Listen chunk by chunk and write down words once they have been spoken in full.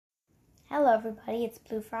Hello everybody, it's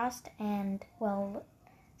Blue Frost, and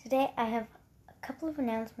today I have a couple of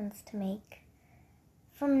announcements to make.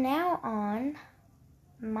 From now on,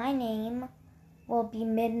 my name will be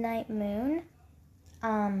Midnight Moon.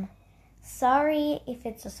 Sorry if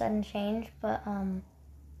it's a sudden change, but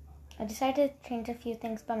I decided to change a few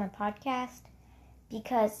things about my podcast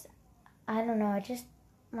because, I don't know, I just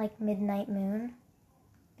like Midnight Moon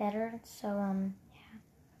better, so,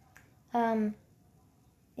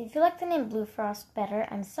 if you like the name Blue Frost better,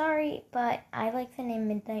 I'm sorry, but I like the name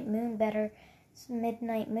Midnight Moon better,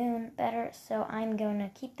 so I'm going to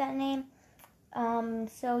keep that name. I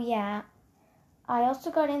also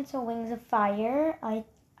got into Wings of Fire.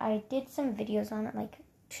 I did some videos on it, like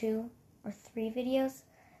 2 or 3 videos.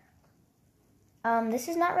 This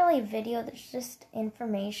is not really a video, there's just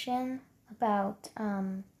information about,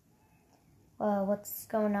 what's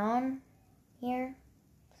going on here,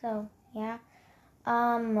 so, yeah.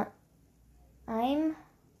 I'm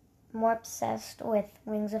more obsessed with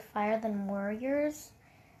Wings of Fire than Warriors,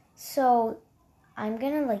 so I'm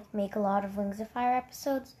gonna make a lot of Wings of Fire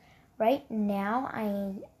episodes. Right now,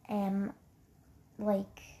 I am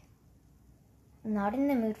not in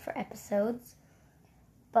the mood for episodes,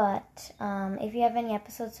 but if you have any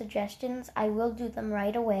episode suggestions, I will do them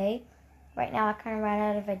right away. Right now, I kind of ran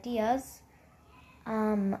out of ideas,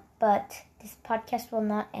 but this podcast will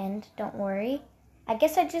not end, don't worry. I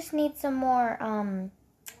guess I just need some more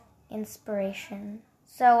inspiration.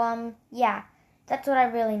 So, yeah, that's what I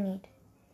really need.